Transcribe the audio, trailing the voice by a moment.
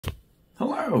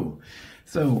Hello!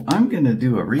 So I'm going to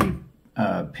do a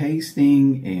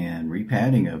repasting and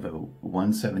repadding of a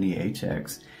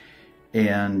 170HX,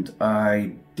 and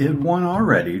I did one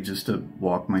already just to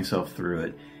walk myself through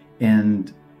it,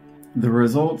 and the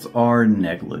results are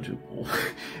negligible.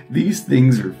 These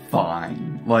things are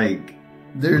fine. Like,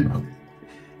 they're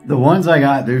the ones I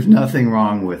got, there's nothing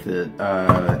wrong with it.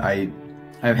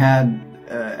 I've had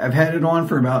it on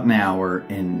for about an hour,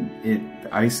 and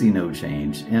I see no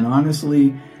change. And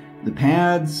honestly, the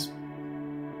pads,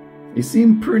 they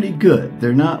seem pretty good.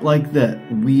 They're not like that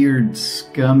weird,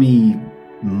 scummy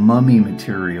mummy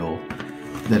material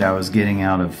that I was getting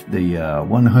out of the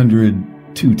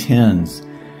 100 210s.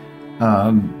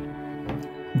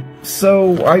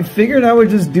 So I figured I would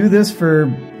just do this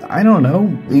for, I don't know,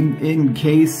 in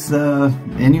case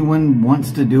anyone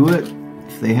wants to do it,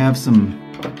 if they have some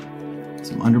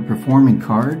underperforming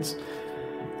cards.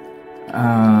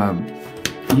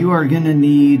 You are going to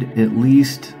need at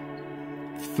least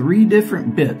 3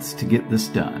 different bits to get this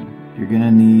done. You're going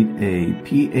to need a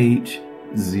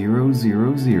PH000.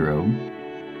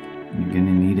 You're going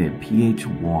to need a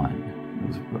PH1.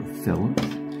 Those are both Phillips.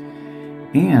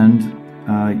 And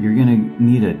you're going to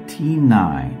need a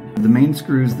T9. The main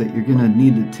screws that you're going to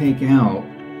need to take out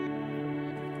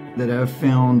that I've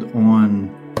found on,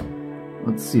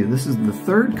 let's see, this is the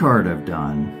 3rd card I've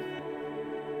done,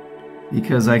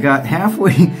 because I got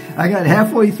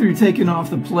halfway through taking off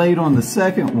the plate on the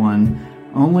 2nd one,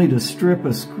 only to strip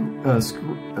a screw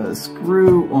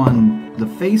on the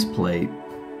faceplate.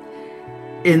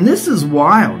 And this is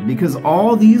wild, because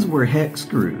all these were hex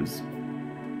screws,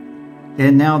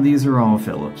 and now these are all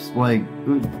Phillips. Like,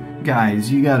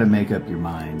 guys, you got to make up your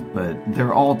mind. But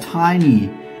they're all tiny,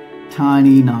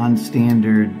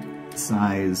 non-standard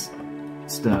size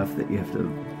stuff that you have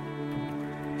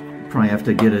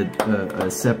to get a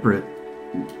separate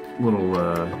little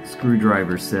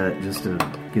screwdriver set just to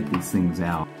get these things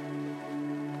out.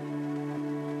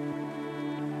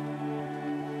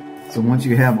 So once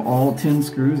you have all 10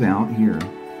 screws out here,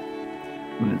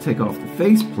 I'm going to take off the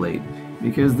faceplate,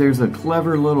 because there's a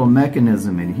clever little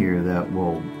mechanism in here that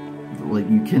will, like,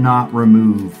 you cannot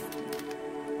remove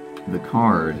the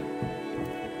card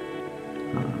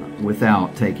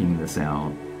without taking this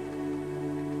out.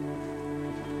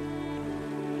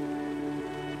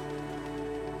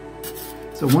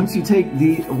 So once you take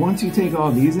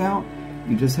all these out,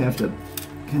 you just have to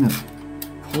kind of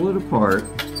pull it apart.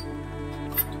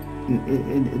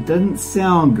 It doesn't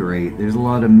sound great. There's a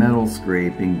lot of metal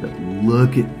scraping, but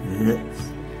look at this.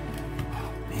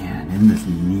 Oh man, isn't this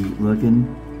neat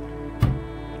looking?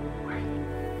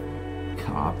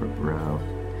 Copper, bro.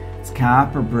 It's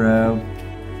copper, bro.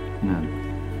 No.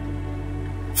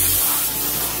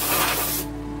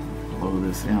 Blow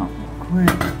this out real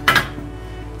quick.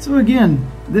 So again,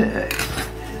 the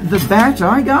batch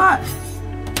I got,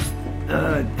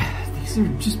 these are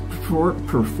just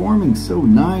performing so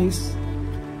nice.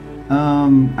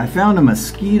 I found a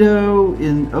mosquito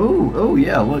in, oh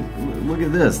yeah, look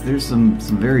at this. There's some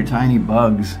very tiny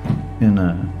bugs in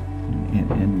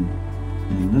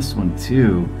this one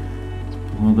too.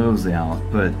 Blow those out,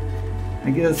 but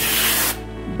I guess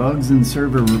bugs in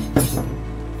server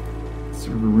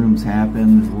rooms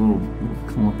happen. There's a little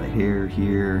clump of hair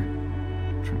here.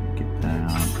 Trying to get that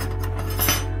out.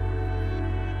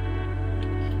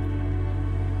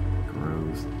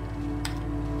 Gross.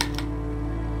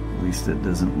 At least it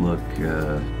doesn't look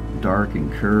dark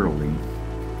and curly.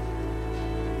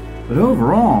 But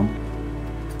overall,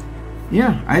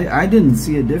 yeah, I didn't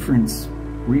see a difference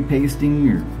repasting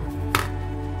or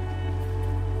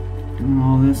doing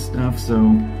all this stuff,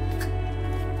 so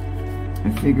I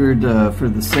figured for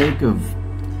the sake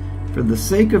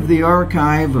of the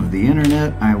archive of the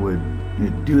internet, I would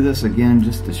do this again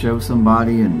just to show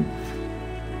somebody, and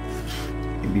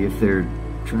maybe if they're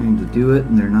trying to do it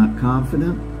and they're not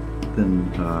confident, then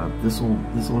this will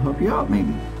help you out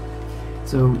maybe.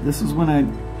 So this is when I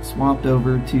swapped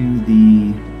over to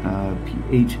the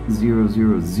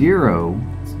PH000.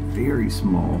 It's very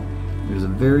small. There's a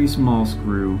very small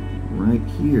screw right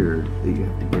here that you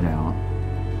have to get out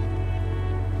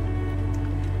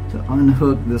to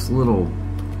unhook this little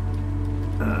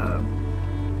I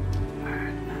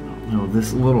don't know,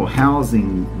 this little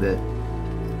housing that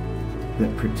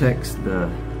protects the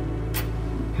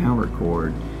power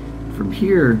cord. From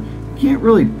here, you can't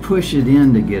really push it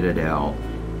in to get it out,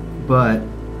 but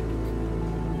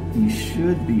you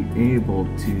should be able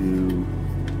to.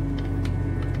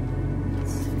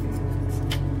 Let's see.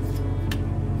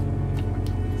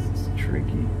 This is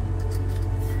tricky.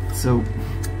 So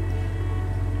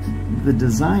the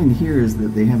design here is that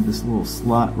they have this little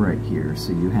slot right here,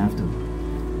 so you have to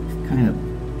kind of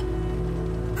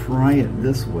pry it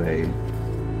this way.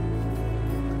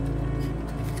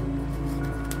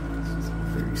 It's just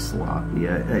very sloppy.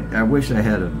 I wish I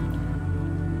had a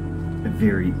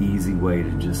very easy way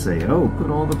to just say, oh, put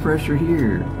all the pressure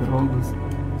here, put all this,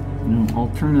 you know,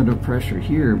 alternative pressure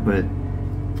here, but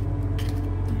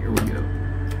here we go.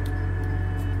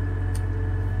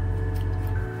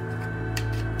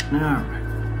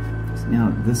 Alright,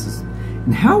 now this is,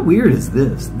 and how weird is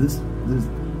this? This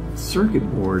circuit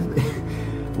board,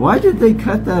 why did they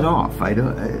cut that off? I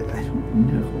don't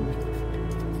know.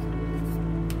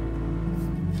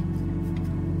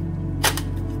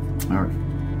 Alright,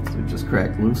 so it just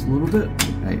cracked loose a little bit.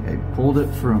 I pulled it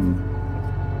from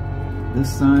this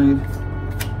side.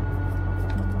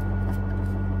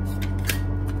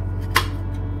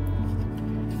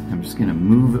 I'm just going to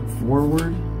move it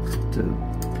forward to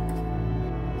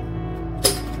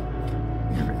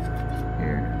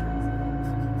here.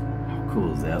 How cool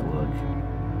does that look?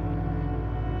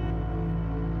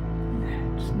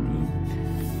 Just neat.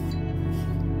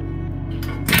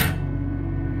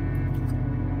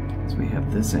 So we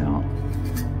have this out.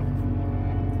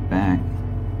 Back.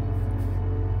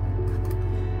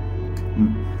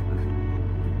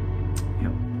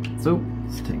 Yep. So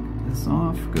let's take this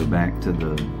off. Go back to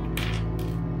the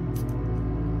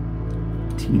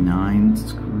T9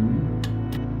 screw.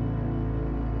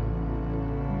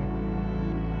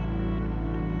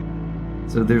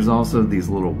 So there's also these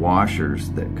little washers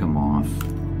that come off.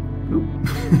 Oop.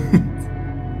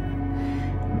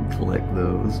 Collect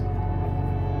those.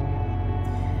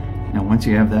 Now once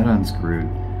you have that unscrewed,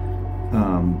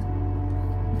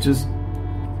 just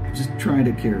try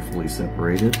to carefully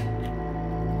separate it.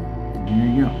 And there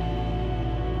you go.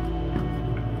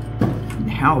 And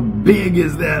how big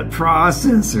is that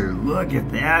processor? Look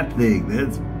at that thing.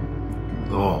 That's,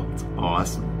 oh, it's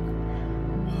awesome.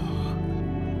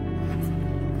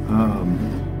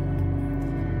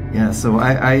 Yeah, so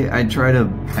I try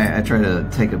to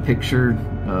take a picture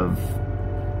of,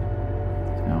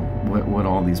 you know, what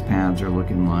all these pads are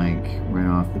looking like right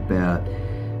off the bat.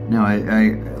 Now,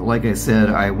 like I said,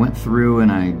 I went through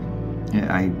and I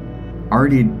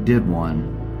already did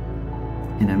one,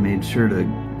 and I made sure to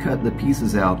cut the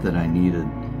pieces out that I needed.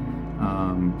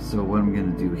 So what I'm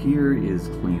going to do here is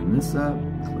clean this up,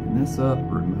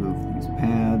 remove these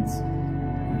pads,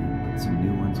 and put some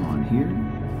new ones on here.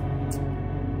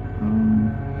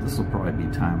 This will probably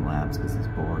be time lapse because it's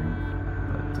boring,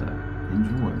 but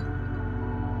enjoy.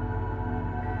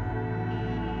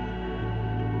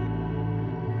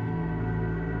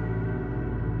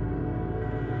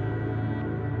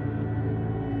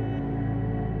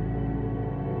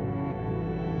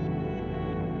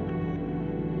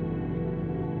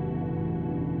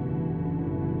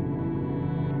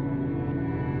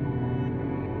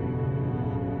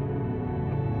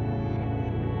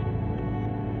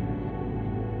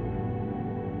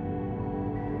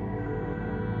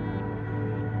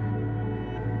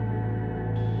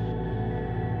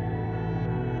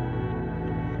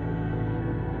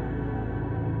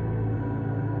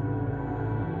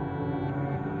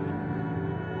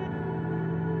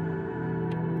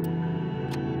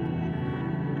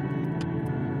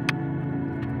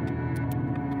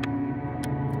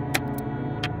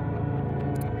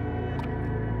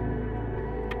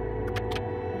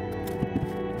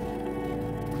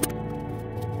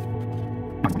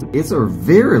 It's a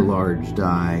very large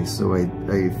die, so I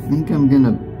think I'm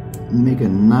gonna make a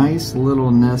nice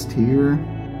little nest here.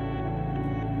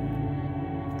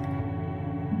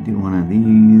 Do one of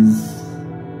these,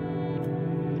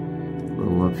 a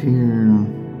little up here.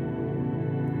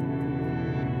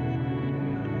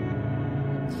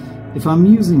 If I'm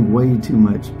using way too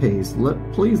much paste,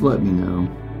 please let me know.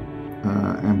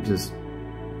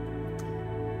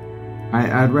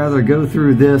 I'd rather go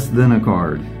through this than a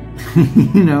card.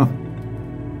 You know,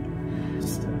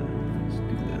 just do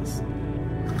this.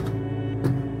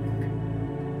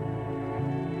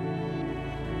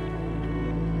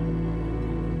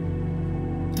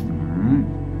 All right.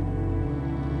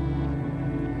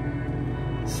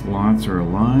 Slots are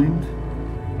aligned.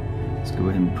 Let's go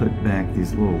ahead and put back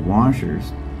these little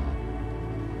washers.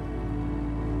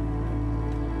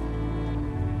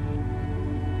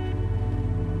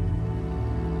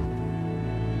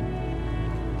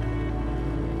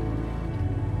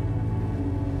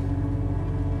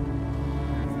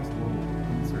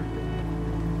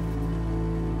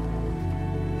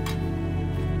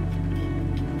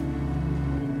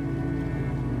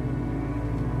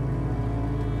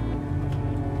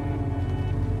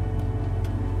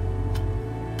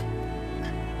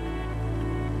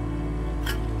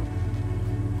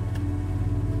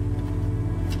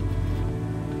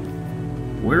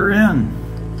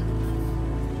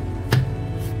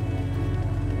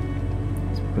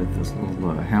 Put this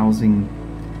little housing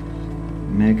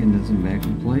mechanism back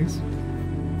in place.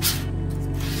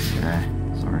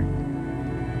 Sorry.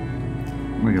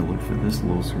 We're gonna look for this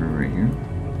little screw right here.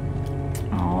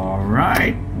 All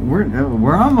right,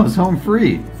 we're almost home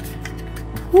free.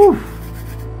 Whew!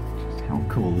 How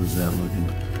cool is that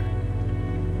looking?